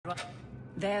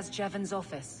There's Jevon's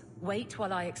office. Wait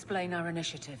while I explain our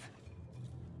initiative.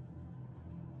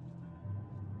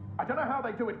 I don't know how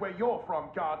they do it where you're from,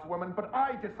 guardswoman, but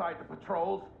I decide the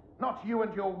patrols, not you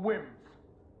and your whims.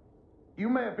 You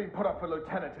may have been put up for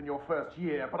lieutenant in your first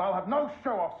year, but I'll have no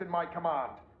show-offs in my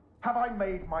command. Have I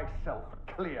made myself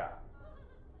clear?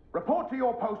 Report to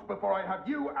your post before I have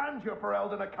you and your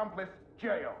Ferelden accomplice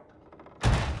jailed.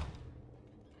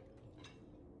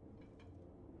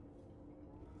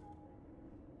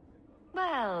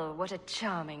 Well, what a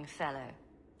charming fellow.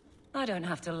 I don't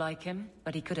have to like him,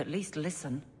 but he could at least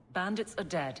listen. Bandits are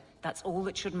dead. That's all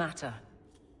that should matter.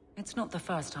 It's not the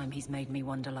first time he's made me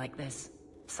wonder like this.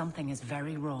 Something is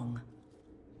very wrong.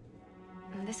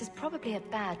 This is probably a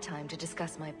bad time to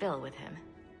discuss my bill with him.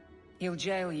 He'll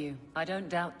jail you. I don't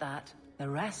doubt that. The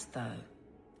rest, though...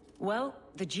 Well,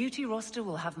 the duty roster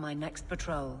will have my next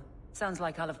patrol. Sounds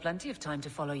like I'll have plenty of time to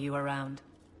follow you around.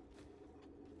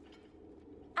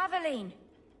 Aveline!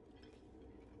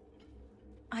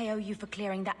 I owe you for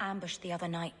clearing that ambush the other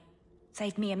night.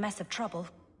 Saved me a mess of trouble.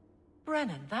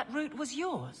 Brennan, that route was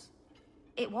yours?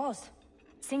 It was.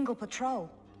 Single patrol.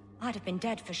 I'd have been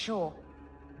dead for sure.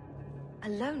 A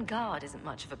lone guard isn't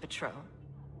much of a patrol.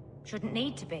 Shouldn't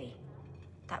need to be.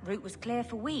 That route was clear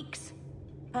for weeks.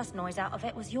 First noise out of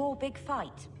it was your big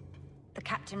fight. The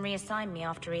captain reassigned me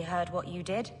after he heard what you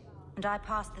did, and I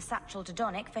passed the satchel to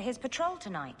Donnick for his patrol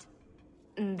tonight.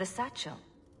 The satchel?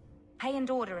 Pay and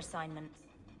order assignments.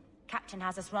 Captain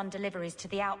has us run deliveries to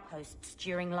the outposts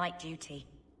during light duty.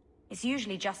 It's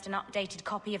usually just an updated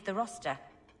copy of the roster.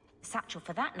 The satchel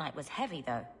for that night was heavy,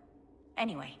 though.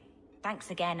 Anyway,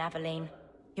 thanks again, Aveline.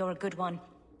 You're a good one.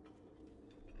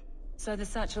 So the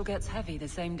satchel gets heavy the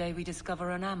same day we discover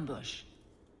an ambush?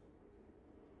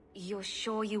 You're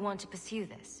sure you want to pursue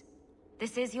this?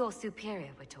 This is your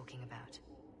superior we're talking about.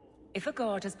 If a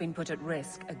guard has been put at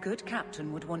risk, a good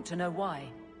captain would want to know why.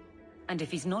 And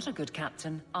if he's not a good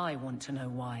captain, I want to know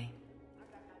why.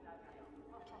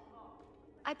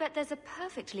 I bet there's a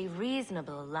perfectly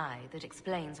reasonable lie that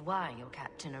explains why your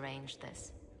captain arranged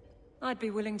this. I'd be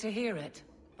willing to hear it,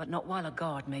 but not while a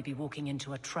guard may be walking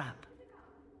into a trap.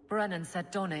 Brennan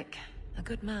said Donnick. A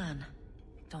good man.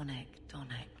 Donnick.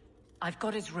 I've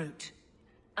got his route.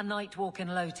 A night walk in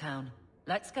Lowtown.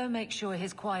 Let's go make sure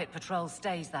his quiet patrol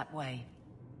stays that way.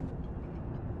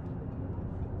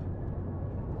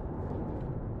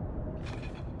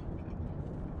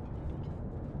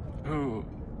 Who...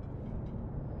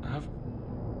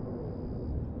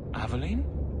 Aveline?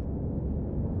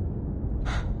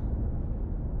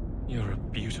 You're a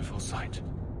beautiful sight.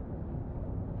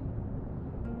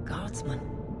 Guardsman?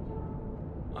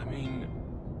 I mean...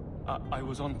 I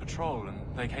was on patrol and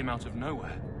they came out of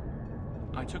nowhere.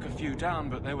 I took a few down,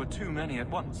 but there were too many at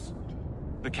once.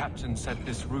 The captain said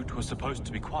this route was supposed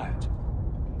to be quiet.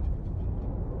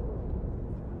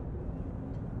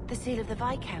 The seal of the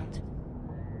Viscount.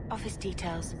 Office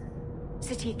details.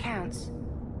 City accounts.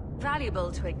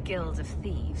 Valuable to a guild of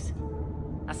thieves.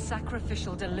 A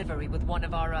sacrificial delivery with one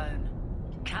of our own.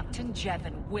 Captain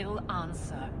Jevon will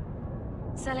answer.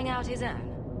 Selling out his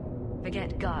own?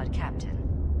 Forget guard captain.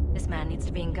 This man needs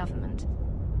to be in government.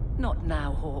 Not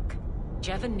now, Hawk.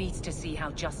 Jevon needs to see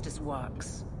how justice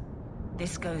works.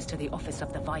 This goes to the office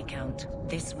of the Viscount.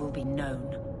 This will be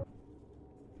known.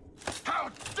 How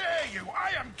dare you!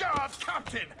 I am guard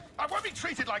captain! I won't be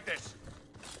treated like this!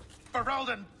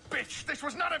 Ferelden, bitch! This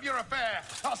was none of your affair!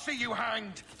 I'll see you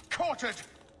hanged! Quartered!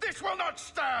 This will not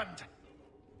stand!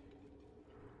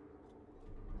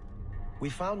 We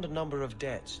found a number of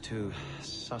debts to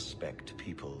suspect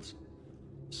peoples.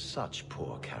 Such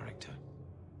poor character.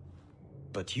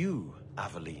 But you,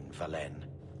 Aveline Valen,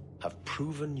 have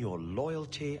proven your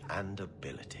loyalty and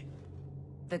ability.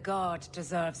 The guard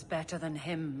deserves better than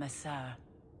him, Messere.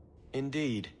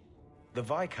 Indeed. The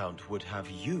Viscount would have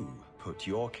you put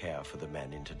your care for the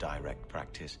men into direct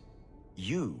practice.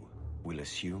 You will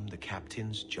assume the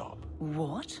captain's job.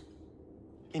 What?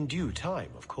 In due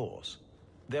time, of course.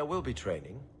 There will be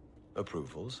training,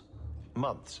 approvals,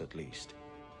 months at least.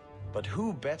 But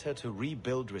who better to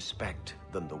rebuild respect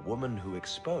than the woman who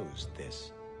exposed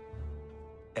this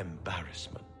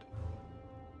embarrassment?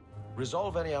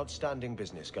 Resolve any outstanding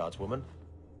business, guardswoman.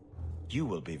 You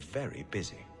will be very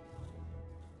busy.